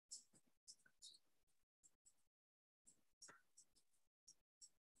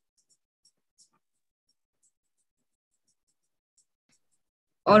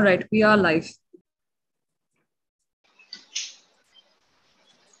All right, we are live.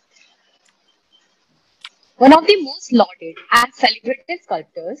 One of the most lauded and celebrated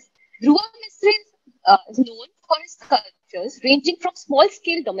sculptors, Dhruva Mistry is known for his sculptures ranging from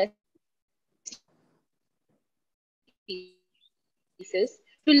small-scale domestic pieces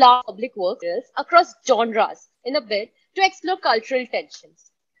to large public works across genres in a bid to explore cultural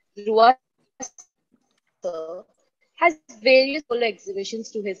tensions. Dhruva sir has various solo exhibitions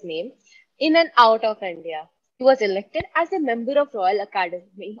to his name in and out of India. He was elected as a member of Royal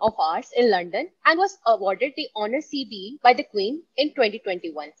Academy of Arts in London and was awarded the Honour CBE by the Queen in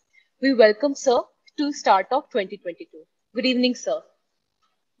 2021. We welcome Sir to start of 2022. Good evening, Sir.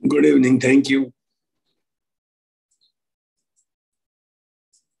 Good evening. Thank you.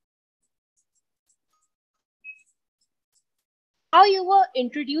 How you were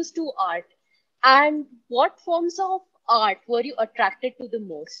introduced to art and what forms of art were you attracted to the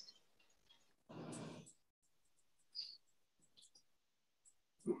most?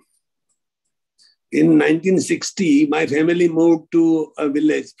 In 1960, my family moved to a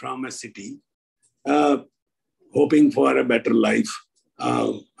village from a city, hoping for a better life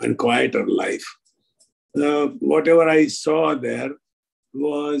and quieter life. Whatever I saw there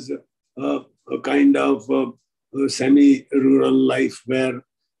was a kind of semi-rural life where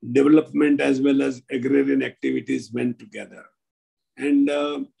development as well as agrarian activities went together. And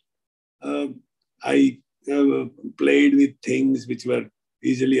I played with things which were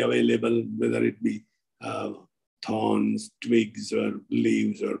easily available, whether it be thorns, twigs, or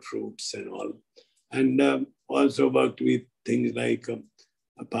leaves, or fruits and all. And also worked with things like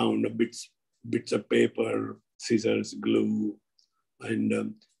a pound of bits of paper, scissors, glue,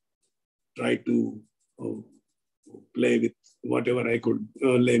 and tried to play with whatever I could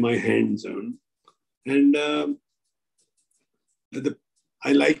lay my hands on. And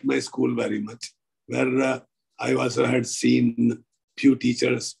I liked my school very much, where I also had seen few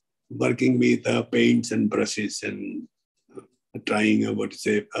teachers working with paints and brushes and trying,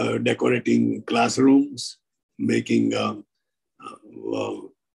 decorating classrooms, making, and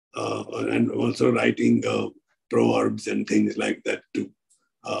also writing proverbs and things like that to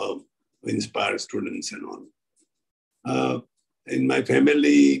inspire students and all. In my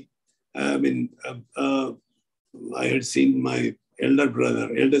family, I had seen my eldest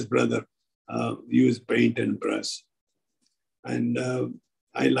brother use paint and brush. And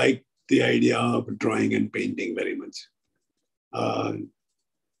I liked the idea of drawing and painting very much.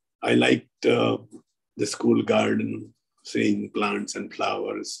 I liked the school garden, seeing plants and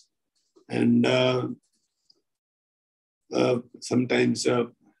flowers. And sometimes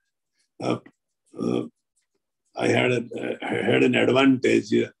I had an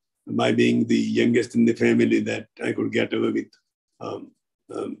advantage by being the youngest in the family, that I could get away with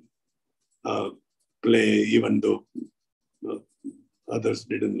play, even though others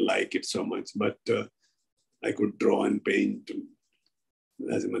didn't like it so much. But I could draw and paint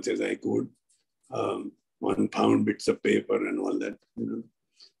as much as I could on found bits of paper and all that,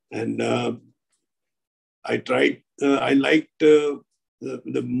 And I liked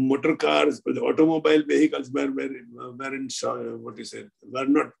the motor cars, but the automobile vehicles were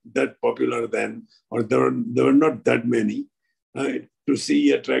not that popular then, or there were not that many. To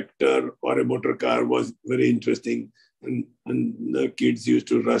see a tractor or a motor car was very interesting, and the kids used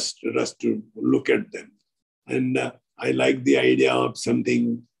to rush to look at them. And I liked the idea of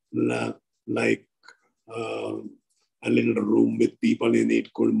something like a little room with people in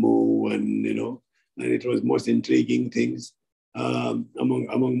it could move, and it was most intriguing things.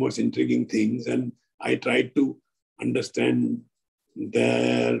 Among most intriguing things, and I tried to understand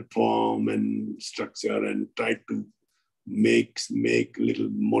their form and structure, and tried to make little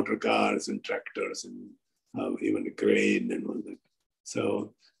motor cars and tractors, and even a crane and all that.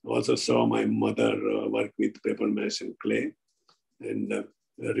 So I also saw my mother work with paper mache and clay, and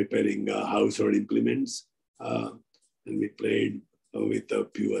repairing household implements, and we played with a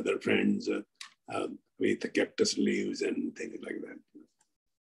few other friends with the cactus leaves and things like that.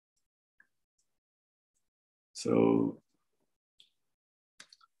 So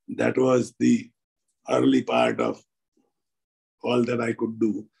that was the early part of all that I could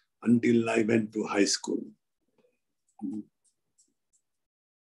do until I went to high school.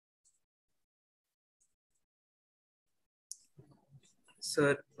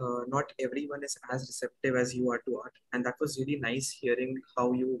 Sir, not everyone is as receptive as you are to art. And that was really nice hearing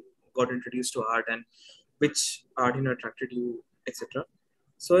how you got introduced to art and which art attracted you, etc.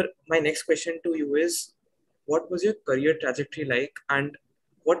 So my next question to you is, what was your career trajectory like, and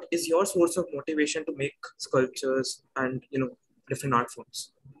what is your source of motivation to make sculptures and different art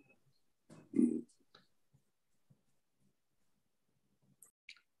forms?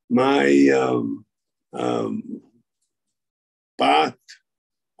 My path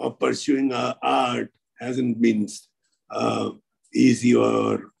of pursuing art hasn't been easy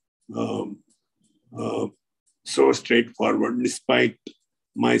or so straightforward, despite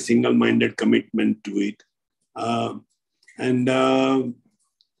my single-minded commitment to it.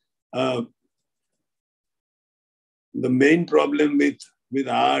 The main problem with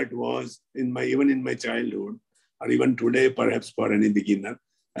art was even in my childhood, or even today, perhaps for any beginner,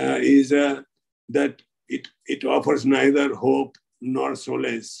 is that it offers neither hope nor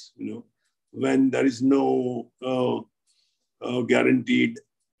solace. When there is no guaranteed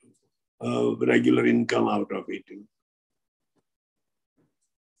regular income out of it.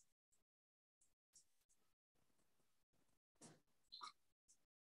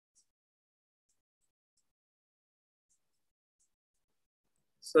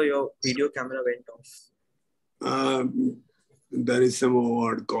 So your video camera went off. There is some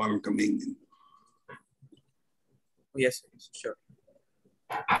award call coming in. Yes, sure.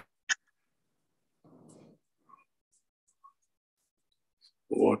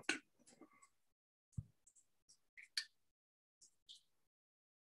 What?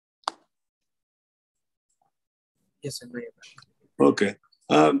 Yes, sir. Okay.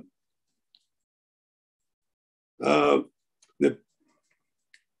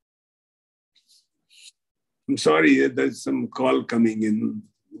 I'm sorry, there's some call coming in.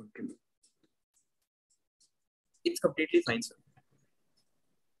 It's completely fine, sir.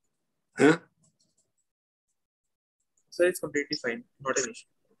 Huh? Sir, it's completely fine. Not an issue.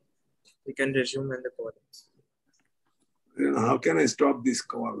 We can resume when the call ends. How can I stop this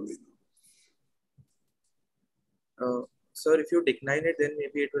call? Sir, if you decline it, then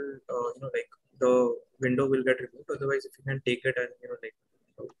maybe it will, the window will get removed. Otherwise, if you can take it and,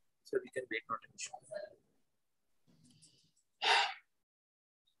 so we can wait, not an issue.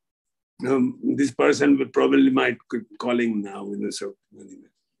 This person will probably might keep calling now. So anyway.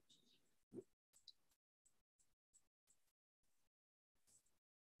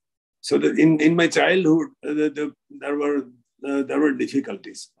 So in my childhood, there were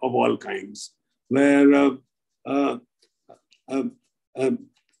difficulties of all kinds, where I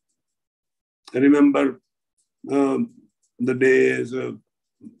remember the days of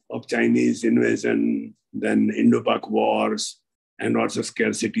Chinese invasion, then Indo-Pak wars, and also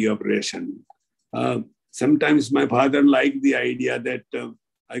scarcity of ration. Sometimes my father liked the idea that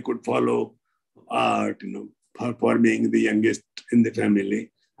I could follow art, for being the youngest in the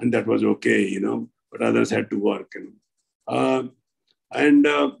family, and that was okay, but others had to work.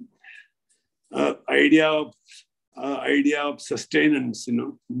 Idea of sustenance,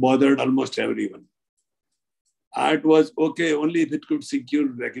 bothered almost everyone. Art was okay only if it could secure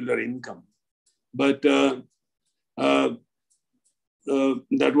regular income, but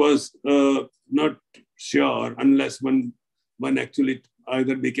that was not sure unless one actually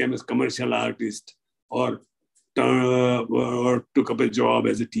either became a commercial artist or took up a job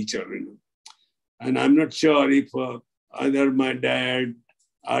as a teacher. And I'm not sure if either my dad,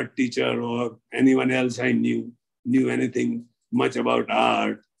 art teacher, or anyone else I knew anything much about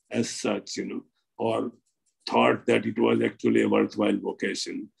art as such, or thought that it was actually a worthwhile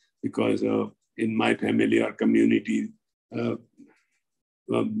vocation, because in my family or community, I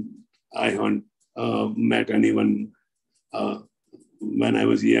haven't met anyone when I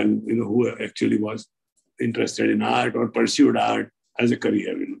was young, who actually was interested in art or pursued art as a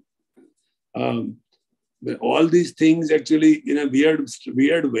career. But all these things actually, in a weird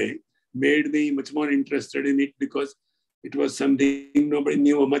way, made me much more interested in it, because it was something nobody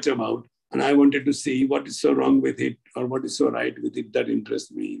knew much about, and I wanted to see what is so wrong with it or what is so right with it that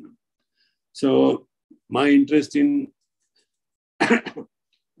interests me. So my interest in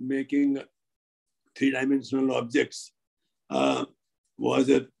making three-dimensional objects was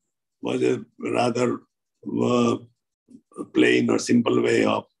a rather plain or simple way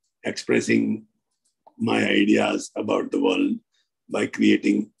of expressing my ideas about the world by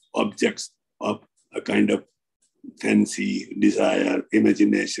creating objects of a kind of fancy, desire,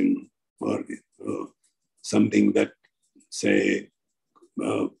 imagination, or something that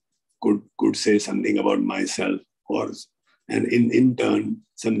could say something about myself, and in turn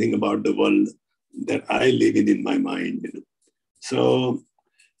something about the world that I live in my mind. So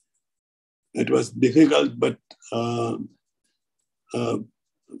it was difficult, but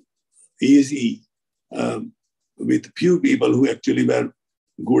easy, with few people who actually were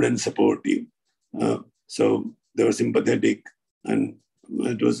good and supportive. So they were sympathetic, and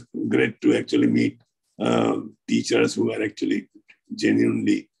it was great to actually meet teachers who were actually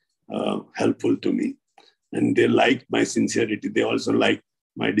genuinely helpful to me. And they liked my sincerity. They also liked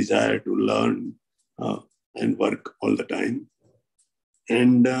my desire to learn and work all the time.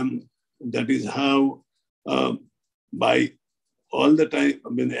 And that is how, by all the time,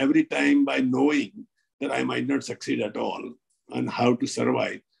 every time, by knowing that I might not succeed at all and how to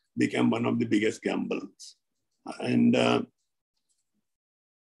survive, became one of the biggest gambles. And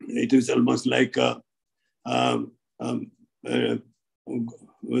it is almost like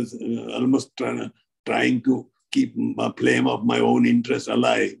was almost trying to keep a flame of my own interest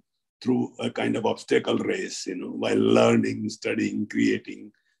alive through a kind of obstacle race, while learning, studying,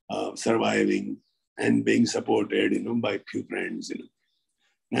 creating, surviving, and being supported, by few friends,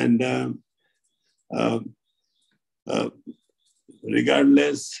 And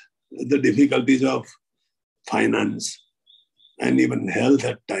regardless the difficulties of finance and even health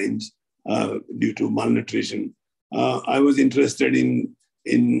at times due to malnutrition, I was interested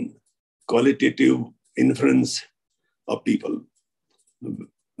in qualitative inference of people,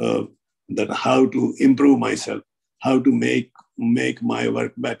 that how to improve myself, how to make my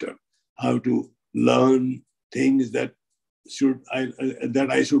work better, how to learn things that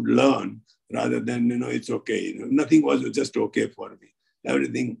I should learn, rather than it's okay. Nothing was just okay for me.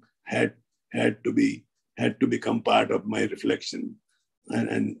 Everything had to become part of my reflection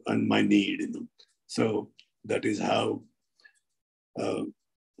and my need. So that is how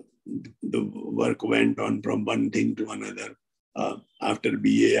the work went on from one thing to another. After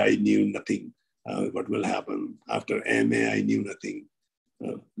BA, I knew nothing what will happen. After MA, I knew nothing.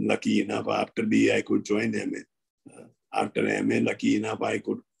 Lucky enough, after BA, I could join MA. After MA, lucky enough, I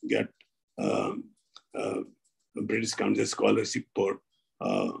could get a British Council scholarship for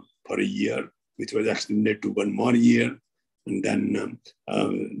a year, which was extended to one more year. And then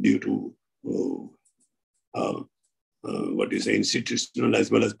due to institutional as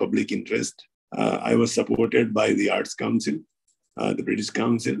well as public interest, I was supported by the Arts Council, the British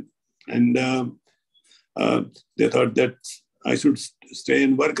Council, and they thought that I should stay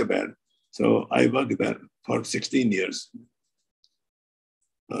and work there. So I worked there for 16 years,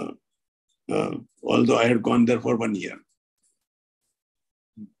 although I had gone there for 1 year.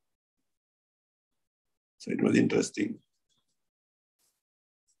 So it was interesting.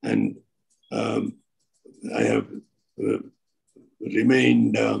 And I have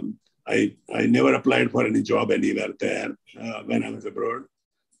remained, I never applied for any job anywhere there when I was abroad.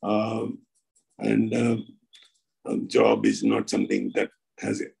 Job is not something that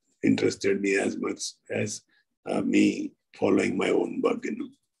has interested me as much as me following my own work.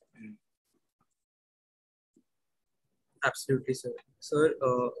 Absolutely, sir. Sir,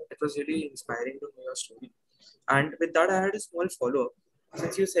 it was really inspiring to know your story. And with that, I had a small follow-up.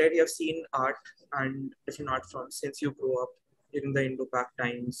 Since you said you have seen art and different art forms since you grew up during the Indo-Pak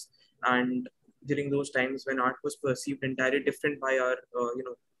times, and during those times when art was perceived entirely different by our,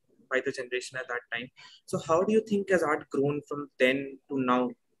 by the generation at that time. So how do you think has art grown from then to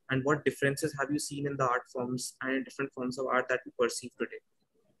now? And what differences have you seen in the art forms and different forms of art that we perceive today?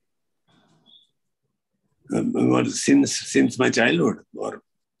 Since my childhood, or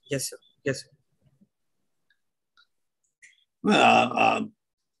yes, sir. Yes, sir. Well,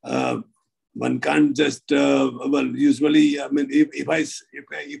 one can't just usually. I mean, if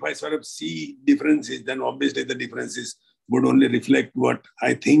I sort of see differences, then obviously the differences would only reflect what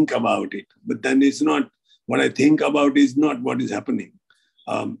I think about it. But then it's not what I think about is not what is happening,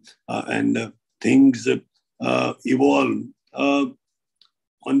 and things evolve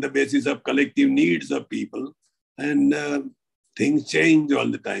on the basis of collective needs of people, and things change all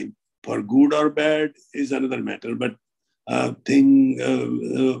the time. For good or bad is another matter, but in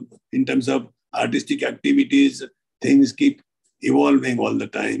terms of artistic activities, things keep evolving all the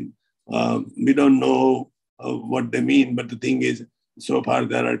time. We don't know what they mean, but the thing is, so far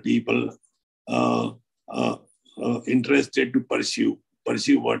there are people interested to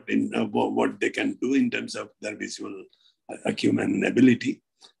pursue what they can do in terms of their visual acumen and ability.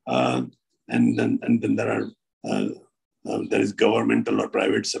 And then there is governmental or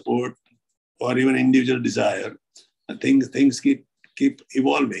private support, or even individual desire. Things keep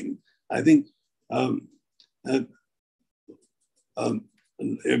evolving. I think a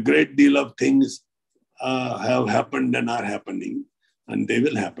great deal of things have happened and are happening, and they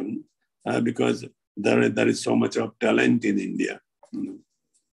will happen because there is so much of talent in India,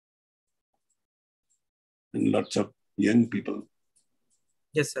 and lots of young people.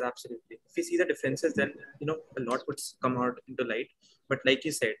 Yes, sir, absolutely. If we see the differences, then a lot would come out into light. But like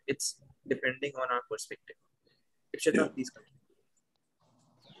you said, it's depending on our perspective. Please continue.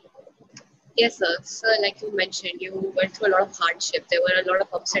 Yes, sir. So, like you mentioned, you went through a lot of hardship. There were a lot of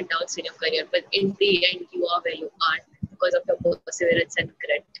ups and downs in your career, but in the end, you are where you are because of your perseverance and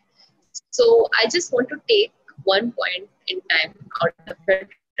grit. So, I just want to take one point in time out of your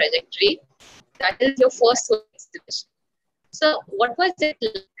trajectory. That is your first solo exhibition. So, what was it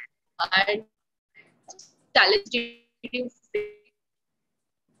like, and what challenge did you face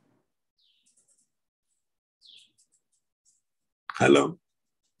Hello.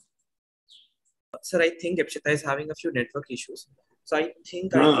 Sir, I think Epshita is having a few network issues. So I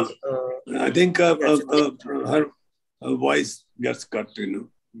think I Ah, will. I think her voice gets cut,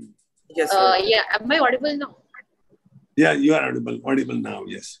 Yes, sir. Yeah, am I audible now? Yeah, you are audible now,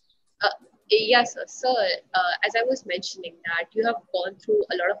 yes. Yes, sir. So, as I was mentioning that you have gone through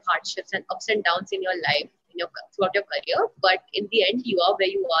a lot of hardships and ups and downs in your life, throughout your career, but in the end, you are where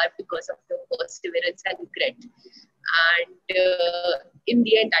you are because of your perseverance and grit. And in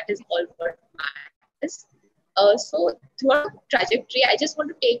the end, that is all what matters. So, throughout your trajectory, I just want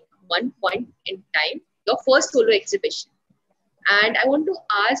to take one point in time, your first solo exhibition. And I want to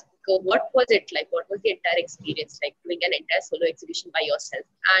ask, what was it like? What was the entire experience like doing an entire solo exhibition by yourself?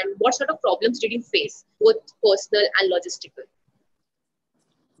 And what sort of problems did you face, both personal and logistical?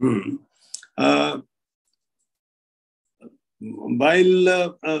 Hmm. Uh,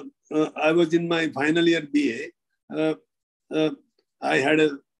 while I was in my final year BA, uh, I had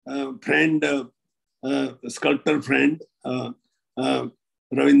a friend, a sculptor friend,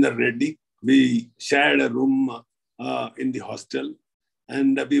 Ravinder Reddy. We shared a room in the hostel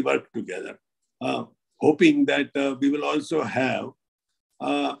and we worked together, hoping that we will also have,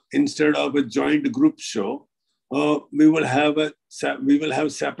 instead of a joint group show, we will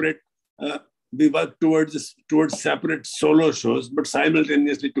have separate. We work towards separate solo shows, but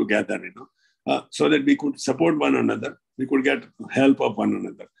simultaneously together, so that we could support one another, we could get help of one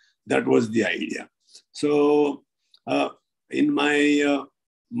another. That was the idea. So, in my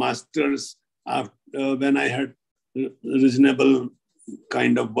masters, when I had reasonable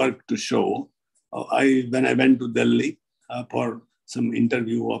kind of work to show, when I went to Delhi for some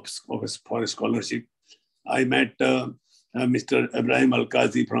interview for a scholarship, I met Mr. Ibrahim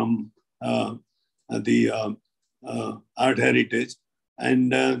Al-Qazi from the Art Heritage,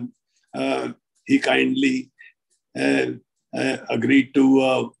 and he kindly uh, agreed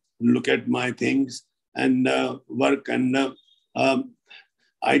to look at my things and work. And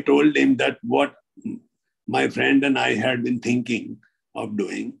I told him that what my friend and I had been thinking of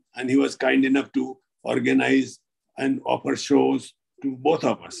doing, and he was kind enough to organize and offer shows to both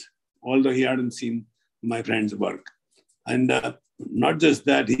of us, although he hadn't seen my friend's work. And not just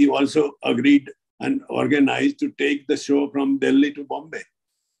that, he also agreed and organized to take the show from Delhi to Bombay,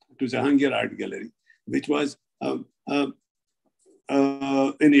 to Jahangir Art Gallery, which was in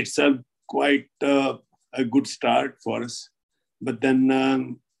itself quite a good start for us. But then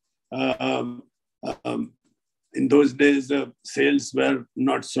in those days, sales were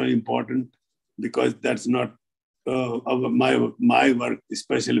not so important because that's not my work,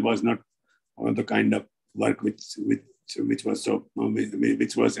 especially, was not the kind of work which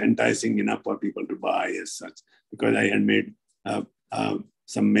was enticing enough for people to buy as such. Because I had made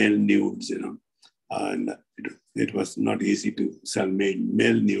some male nudes, and it was not easy to sell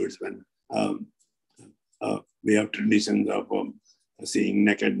male nudes when we have traditions of seeing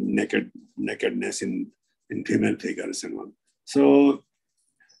nakedness in female figures and all. So,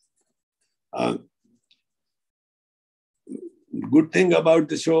 good thing about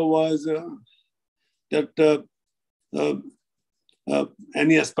the show was that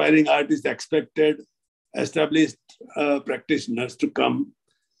any aspiring artist expected established practitioners to come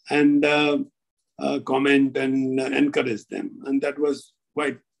and comment and encourage them, and that was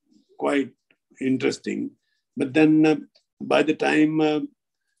quite interesting. But then by the time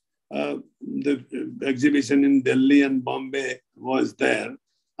the exhibition in Delhi and Bombay was there,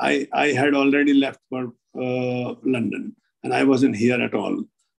 I had already left for London, and I wasn't here at all.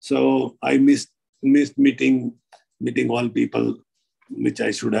 So I missed meeting all people which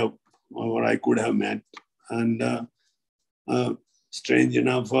I should have or I could have met. And strange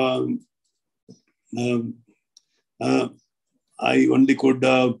enough, I only could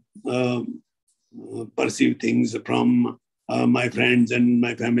perceive things from my friends and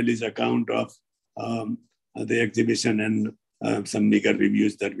my family's account of the exhibition and some meager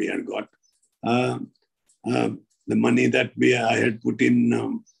reviews that we had got. The money that I had put in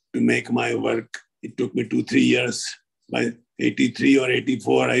to make my work, it took me 2-3 years. By 83 or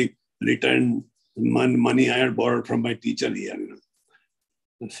 84, I returned money I had borrowed from my teacher here.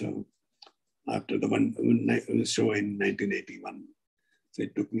 So after the one show in 1981, so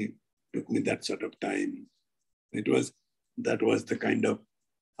it took me took me that sort of time. That was the kind of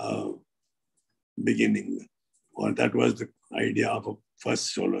beginning, or that was the idea of a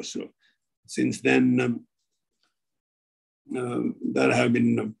first solo show. Since then, there have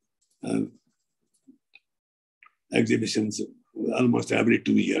been exhibitions almost every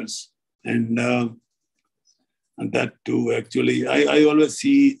 2 years. And that too, actually, I always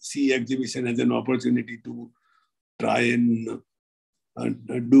see exhibition as an opportunity to try and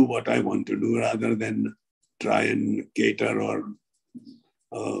do what I want to do rather than try and cater or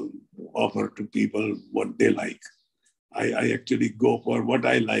offer to people what they like. I actually go for what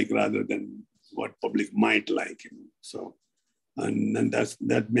I like rather than what public might like. So, and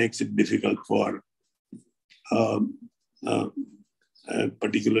that makes it difficult for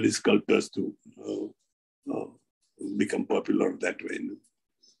particularly sculptors to become popular that way.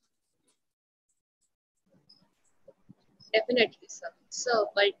 Definitely, sir. So,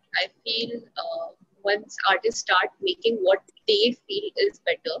 but I feel once artists start making what they feel is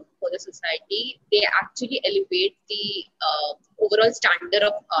better for the society, they actually elevate the overall standard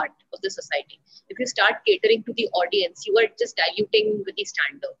of art of the society. If you start catering to the audience, you are just diluting the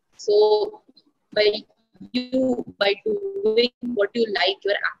standard. So, by doing what you like,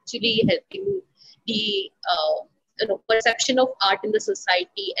 you are actually helping the perception of art in the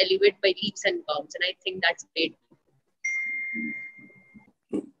society elevate by leaps and bounds, and I think that's great.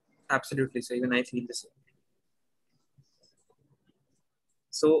 Absolutely, sir. Even I feel the same.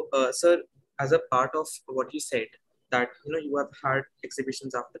 So, sir, as a part of what you said, that you have had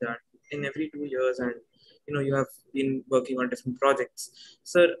exhibitions after that in every 2 years, and you have been working on different projects.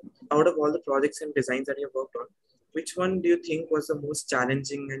 Sir, out of all the projects and designs that you have worked on, which one do you think was the most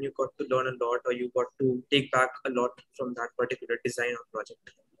challenging, and you got to learn a lot, or you got to take back a lot from that particular design or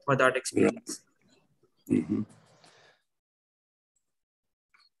project or that experience? Mm-hmm.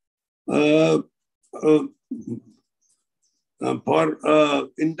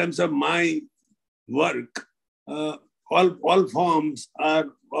 In terms of my work, all forms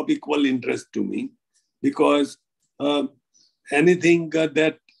are of equal interest to me, because anything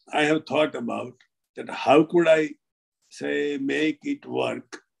that I have thought about, that how could I say make it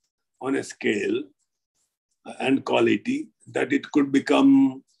work on a scale and quality that it could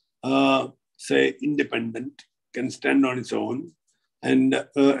become say independent, can stand on its own, and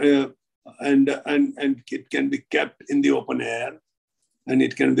it can be kept in the open air, and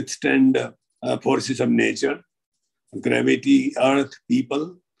it can withstand forces of nature, gravity, earth,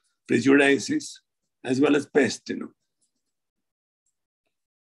 people, prejudices, as well as pest,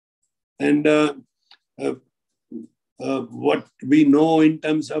 And what we know in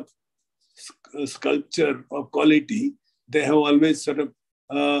terms of sculpture of quality, they have always sort of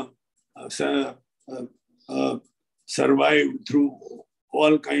survived through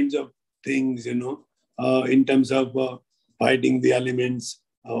all kinds of things, in terms of fighting the elements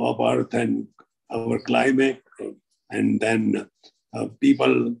of earth and our climate, and then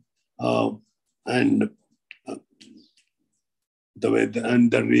people and the way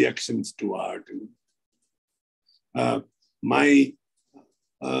and the reactions to art. The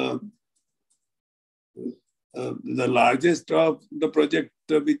largest of the project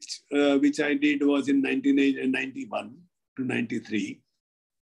which I did was in 1991 to 93.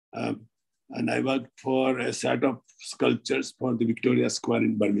 And I worked for a set of sculptures for the Victoria Square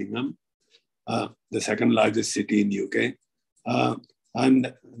in Birmingham, the second largest city in UK.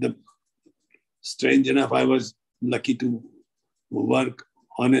 And strange enough, I was lucky to work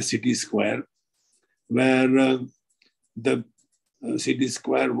on a city square where the city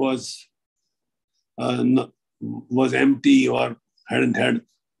square was empty or hadn't had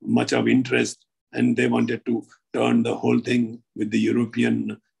much of interest, and they wanted to turn the whole thing with the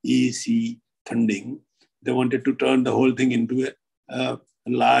European EEC funding. They wanted to turn the whole thing into a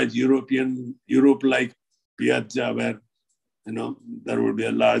large Europe-like piazza where there would be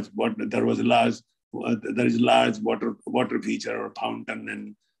a large water. There is large water feature or fountain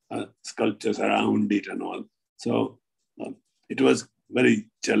and sculptures around it and all. So it was very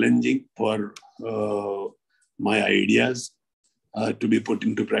challenging for my ideas to be put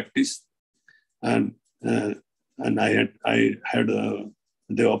into practice, and I had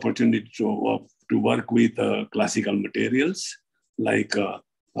the opportunity to work with classical materials like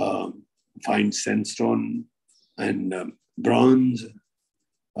fine sandstone and bronze.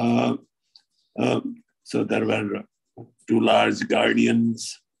 So there were two large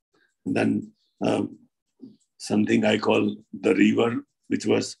guardians, and then something I call the river, which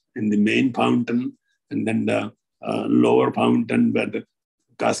was in the main fountain, and then the lower fountain where the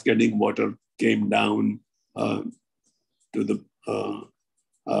cascading water came down to the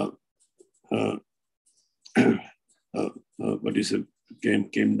uh, what is it,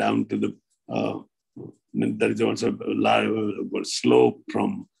 came down to the, there is also a large slope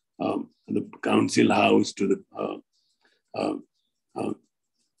from the council house to the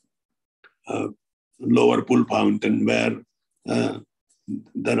uh, lower pool fountain, where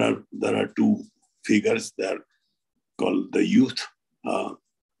there are two figures there called the youth,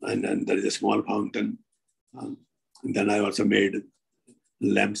 and then there is a small fountain. And then I also made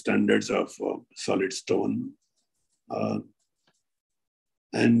lamp standards of solid stone.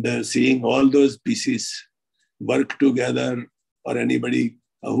 And seeing all those pieces work together, or anybody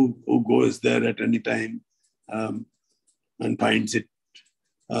who goes there at any time and finds it,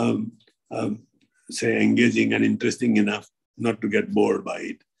 say, engaging and interesting enough not to get bored by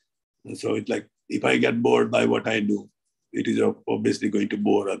it. And so it's like, if I get bored by what I do, it is obviously going to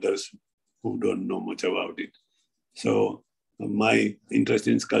bore others who don't know much about it. So my interest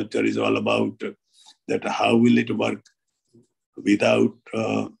in sculpture is all about that. How will it work without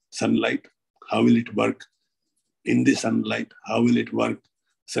sunlight? How will it work in the sunlight? How will it work,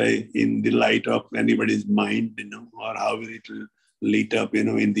 say, in the light of anybody's mind, or how will it lit up,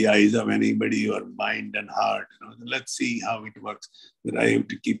 in the eyes of anybody, or mind and heart? Let's see how it works. But I have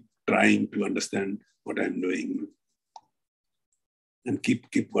to keep trying to understand what I'm doing and keep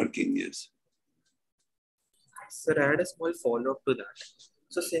working. Yes. Sir, I had a small follow-up to that.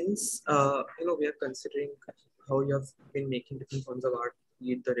 So since we are considering how you have been making different forms of art,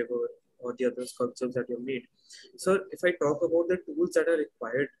 be it the river or the other sculptures that you have made. So if I talk about the tools that are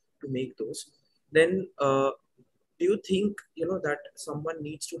required to make those, then do you think that someone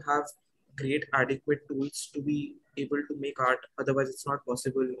needs to have great adequate tools to be able to make art, otherwise it's not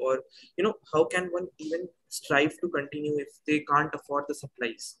possible? Or how can one even strive to continue if they can't afford the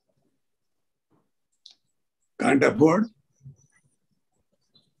supplies? Can't afford?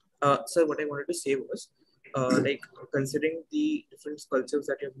 Sir, what I wanted to say was, like, considering the different sculptures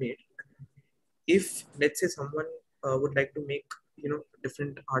that you have made, if let's say someone would like to make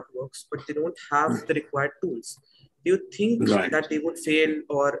different artworks, but they don't have the required tools, do you think that they would fail,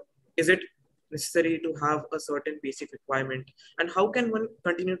 or is it necessary to have a certain basic requirement? And how can one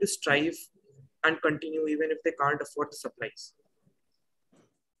continue to strive and continue even if they can't afford the supplies?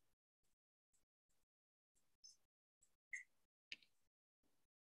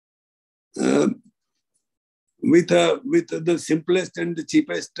 With the simplest and the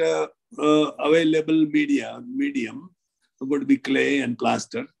cheapest available medium would be clay and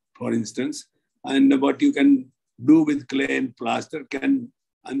plaster, for instance. And what you can do with clay and plaster can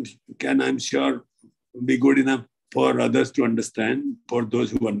I'm sure be good enough for others to understand, for those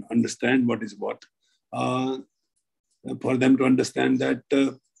who understand what is what, for them to understand that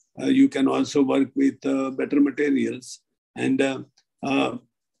you can also work with better materials. And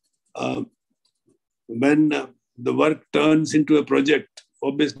when the work turns into a project,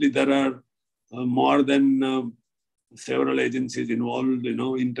 obviously there are more than several agencies involved,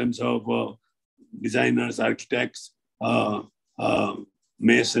 in terms of designers, architects,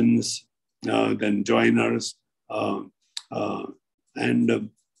 masons, then joiners, and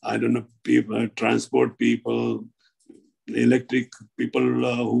I don't know, people, transport people, electric people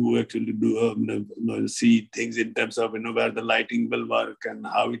who actually do see things in terms of where the lighting will work and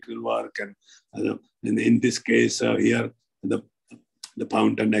how it will work. And in this case here, the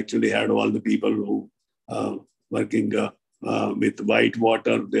fountain actually had all the people who working with white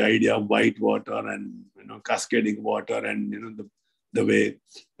water, the idea of white water and cascading water, and the way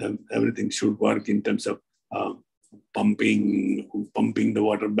everything should work in terms of pumping the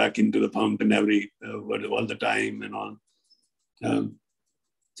water back into the fountain all the time and all.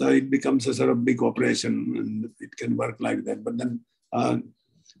 So it becomes a sort of big operation, and it can work like that. But then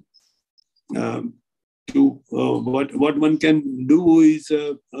what one can do is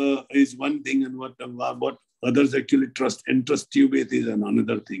one thing, and what others actually entrust you with is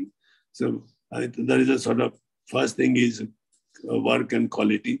another thing. So there is a sort of, first thing is work and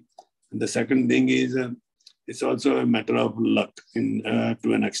quality, and the second thing is it's also a matter of luck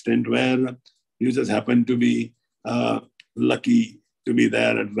to an extent, where you just happen to be lucky to be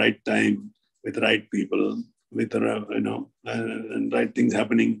there at right time with right people, with and right things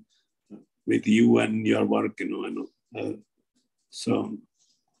happening with you and your work, so.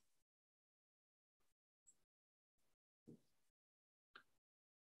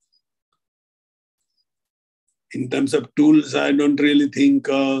 In terms of tools, I don't really think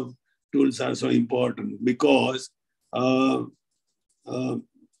tools are so important, because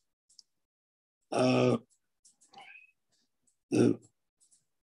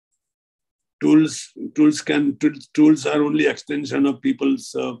tools are only extension of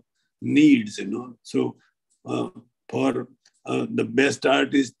people's needs, So for the best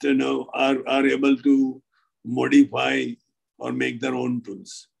artists, are able to modify or make their own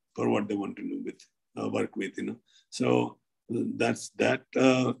tools for what they want to do with, work with, So that's that.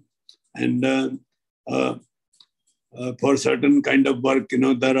 For certain kind of work,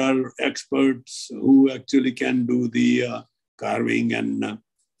 there are experts who actually can do the carving and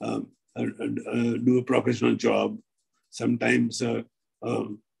do a professional job. Sometimes it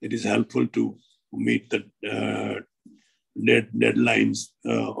is helpful to meet the deadlines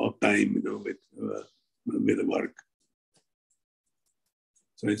of time, with the work.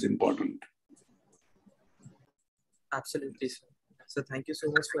 So it's important. Absolutely, sir. So thank you so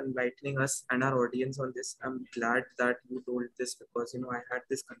much for enlightening us and our audience on this. I'm glad that you told this because, I had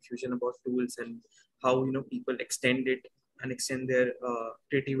this confusion about tools and how, people extend it and extend their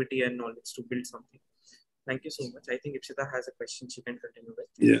creativity and knowledge to build something. Thank you so much. I think Ipshita has a question she can continue with.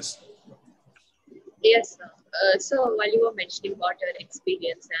 Yes. Yes, sir. So while you were mentioning about your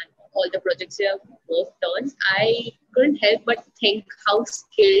experience and all the projects you have worked on, I couldn't help but think how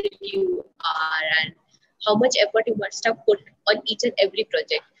skilled you are and how much effort you must have put on each and every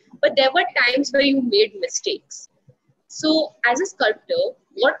project. But there were times where you made mistakes. So as a sculptor,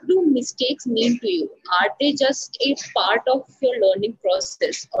 what do mistakes mean to you? Are they just a part of your learning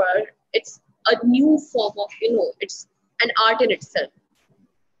process, or it's a new form of, it's an art in itself?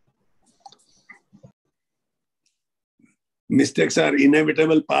 Mistakes are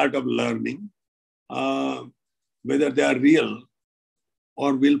inevitable part of learning, whether they are real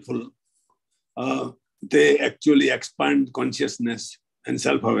or willful. They actually expand consciousness and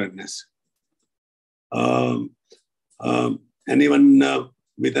self-awareness. Anyone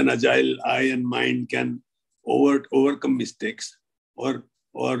with an agile eye and mind can overcome mistakes or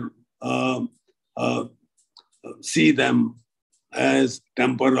see them as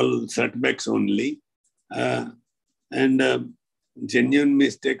temporal setbacks only. And genuine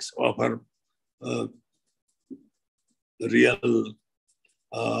mistakes offer real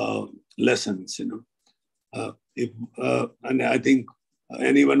lessons, and I think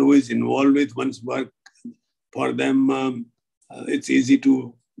anyone who is involved with one's work, for them, it's easy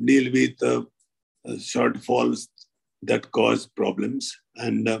to deal with shortfalls that cause problems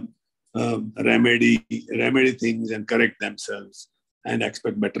and remedy things and correct themselves and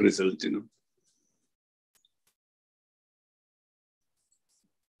expect better results,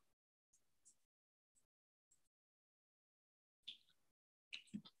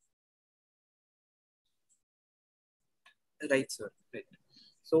 Right, sir. Right.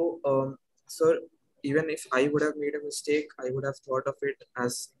 So, sir, even if I would have made a mistake, I would have thought of it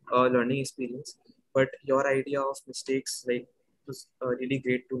as a learning experience. But your idea of mistakes, was really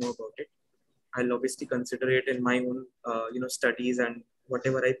great to know about it. I'll obviously consider it in my own, studies and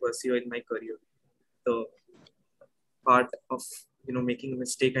whatever I pursue in my career. The part of, making a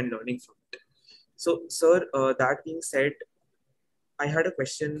mistake and learning from it. So, sir, that being said, I had a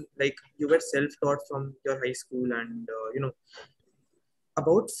question. Like, you were self-taught from your high school, and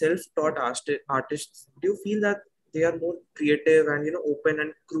about self-taught artists, do you feel that they are more creative and open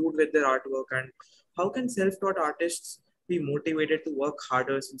and crude with their artwork? And how can self-taught artists be motivated to work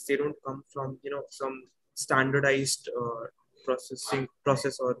harder since they don't come from some standardized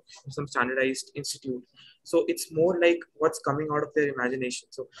process or some standardized institute? So it's more like what's coming out of their imagination.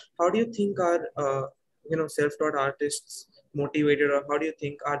 So how do you think are self-taught artists motivated, or how do you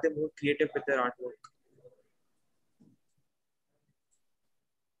think are they more creative with their artwork?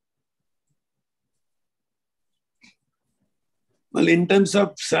 Well, in terms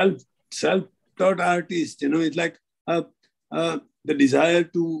of self-taught artists, it's like the desire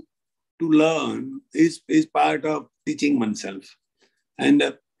to learn is part of teaching oneself.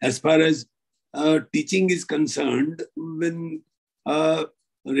 And as far as teaching is concerned, when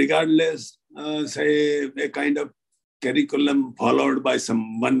regardless, say, a kind of curriculum followed by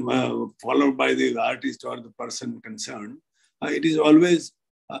someone, followed by the artist or the person concerned, it is always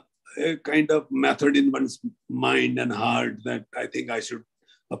a kind of method in one's mind and heart that I think I should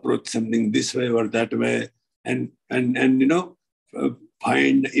approach something this way or that way, and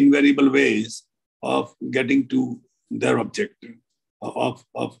find invariable ways of getting to their objective, of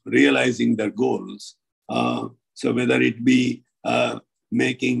realizing their goals. So whether it be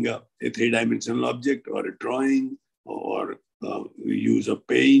making a three-dimensional object or a drawing, or use of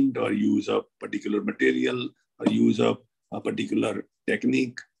paint, or use of particular material, or use of a particular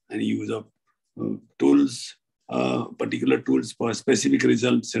technique, and use of tools, particular tools for specific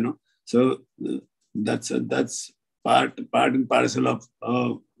results, So that's part and parcel of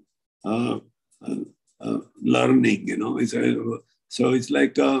learning, so it's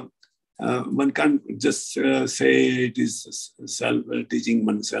like one can't just say it is teaching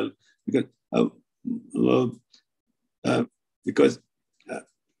oneself, because uh, uh, because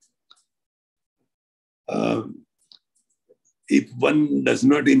if one does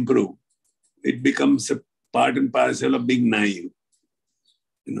not improve, it becomes a part and parcel of being naive.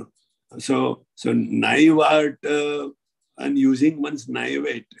 So naive art and using one's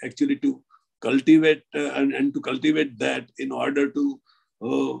naivete actually to cultivate and to cultivate that in order to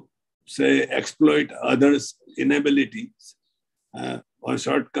say exploit others' inabilities or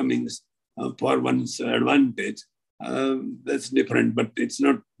shortcomings for one's advantage. That's different, but it's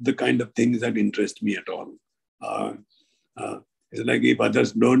not the kind of things that interest me at all. It's like if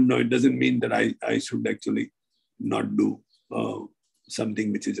others don't know, it doesn't mean that I should actually not do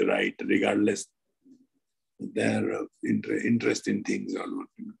something which is right, regardless their interest in things or not.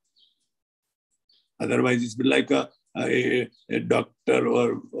 Otherwise, it's like a doctor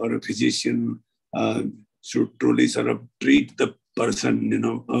or a physician should truly sort of treat the person,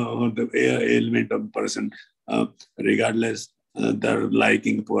 or the ailment of the person, regardless their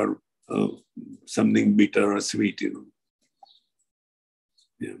liking for something bitter or sweet,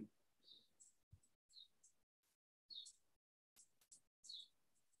 Yeah.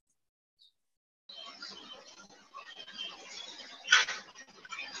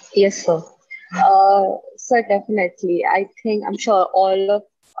 Yes, sir. Sir, definitely. I'm sure all of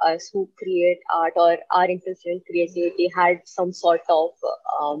us who create art or are interested in creativity had some sort of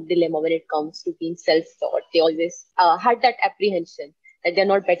dilemma when it comes to being self-taught. They always had that apprehension that they're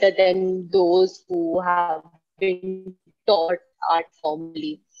not better than those who have been taught art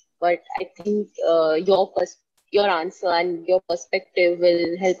formally. But I think your answer and your perspective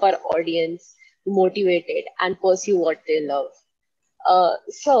will help our audience motivated and pursue what they love.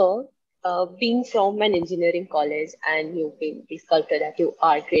 So, being from an engineering college and you being the sculptor that you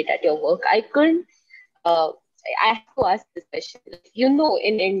are great at your work, uh, I have to ask this question.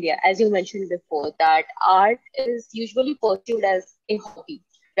 In India, as you mentioned before, that art is usually pursued as a hobby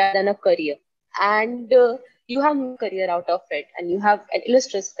rather than a career. And you have a career out of it and you have an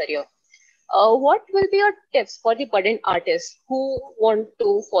illustrious career. What will be your tips for the budding artists who want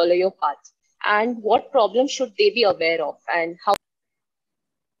to follow your path? And what problems should they be aware of? And how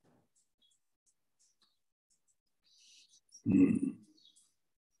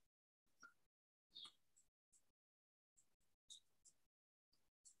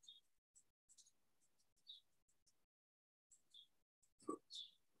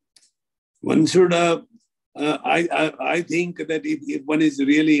One should, I think that if one is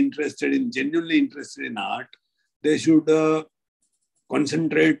really genuinely interested in art, they should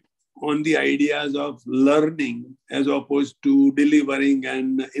concentrate on the ideas of learning as opposed to delivering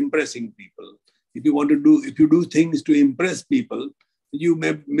and impressing people. If you do things to impress people, you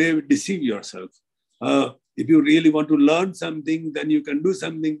may deceive yourself. If you really want to learn something, then you can do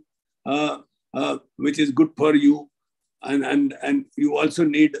something which is good for you, and you also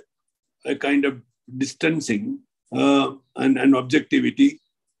need a kind of distancing and objectivity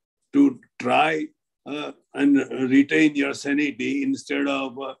to try and retain your sanity instead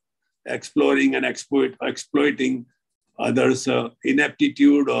of exploring and exploiting others'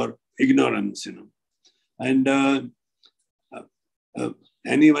 ineptitude or ignorance. And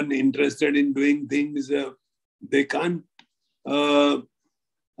anyone interested in doing things, they can't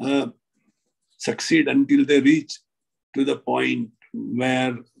succeed until they reach to the point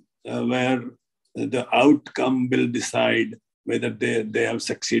where the outcome will decide whether they have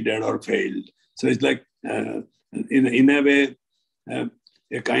succeeded or failed. So it's like, in a way,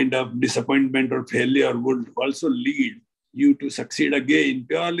 a kind of disappointment or failure would also lead you to succeed again,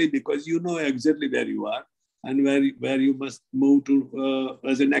 purely because you know exactly where you are and where you must move to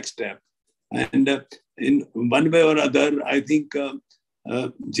as a next step. And in one way or other, I think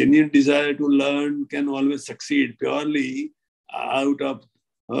genuine desire to learn can always succeed purely out of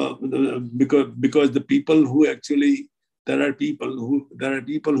because the people who actually there are people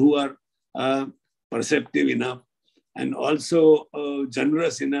who are perceptive enough and also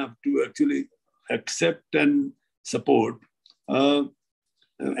generous enough to actually accept and support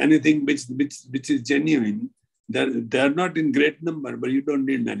anything which is genuine. They're not in great number, but you don't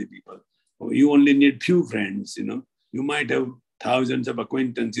need many people. You only need few friends. You might have thousands of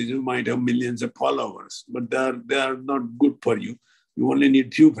acquaintances, you might have millions of followers, but they are not good for you. You only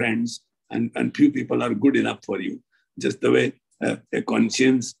need few friends, and few people are good enough for you. Just the way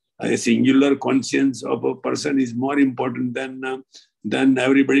a singular conscience of a person is more important than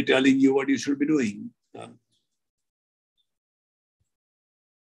everybody telling you what you should be doing.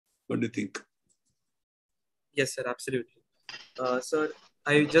 What do you think? Yes, sir, absolutely. Sir,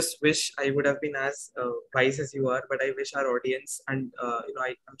 I just wish I would have been as wise as you are, but I wish our audience and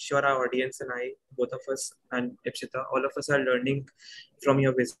I'm sure our audience and I, both of us and Ipshita, all of us are learning from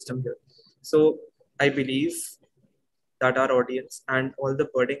your wisdom here. So I believe that our audience and all the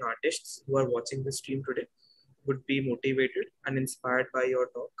budding artists who are watching this stream today would be motivated and inspired by your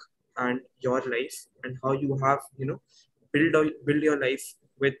talk and your life and how you have build your life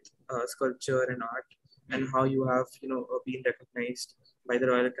with sculpture and art, and how you have been recognized by the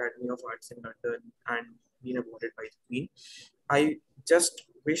Royal Academy of Arts in London and been awarded by the Queen. I just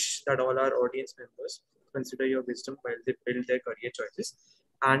wish that all our audience members consider your wisdom while they build their career choices,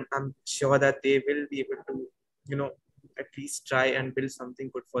 and I'm sure that they will be able to at least try and build something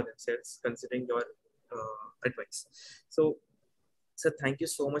good for themselves considering your advice. So, sir, thank you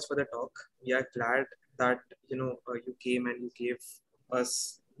so much for the talk. We are glad that you came and you gave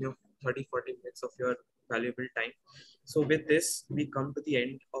us 30-40 minutes of your valuable time. So with this, we come to the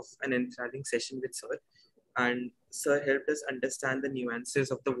end of an enthralling session with sir, and sir helped us understand the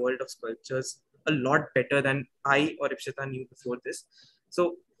nuances of the world of sculptures a lot better than I or Ipshita knew before this.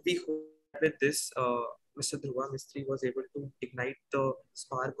 So we hope that with this, Mr. Dhruva Mistry was able to ignite the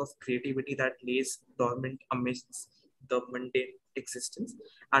spark of creativity that lays dormant amidst the mundane existence.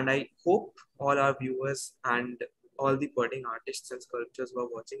 And I hope all our viewers and all the budding artists and sculptors who are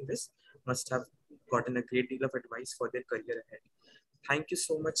watching this must have gotten a great deal of advice for their career ahead. Thank you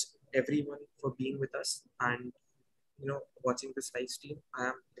so much, everyone, for being with us and watching this live stream. I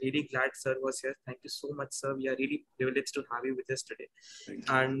am really glad sir was here. Thank you so much, sir. We are really privileged to have you with us today.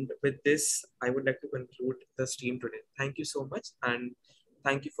 And with this, I would like to conclude the stream today. Thank you so much, and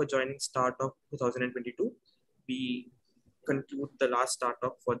thank you for joining Start Talk 2022. We conclude the last Start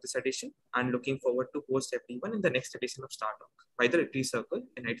Talk for this edition, and looking forward to host everyone in the next edition of Start Talk by the Retreat Circle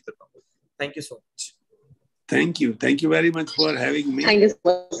in Hyderabad. Thank you so much. Thank you. Thank you very much for having me. Thank you so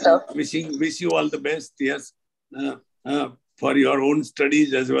much, sir. Wish you all the best. Yes. For your own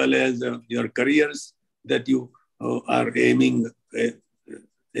studies as well as your careers that you are aiming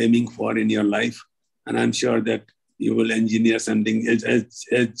for in your life. And I'm sure that you will engineer something as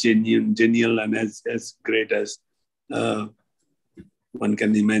genial and as great as one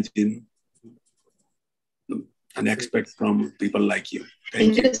can imagine and expect from people like you.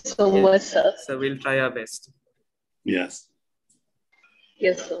 Thank you so much, sir. So we'll try our best. Yes.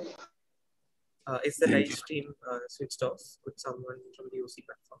 Yes, sir. Is the live stream switched off? Could someone from the OC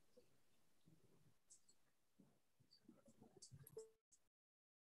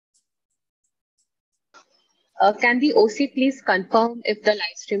platform? Can the OC please confirm if the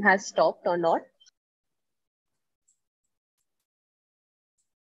live stream has stopped or not?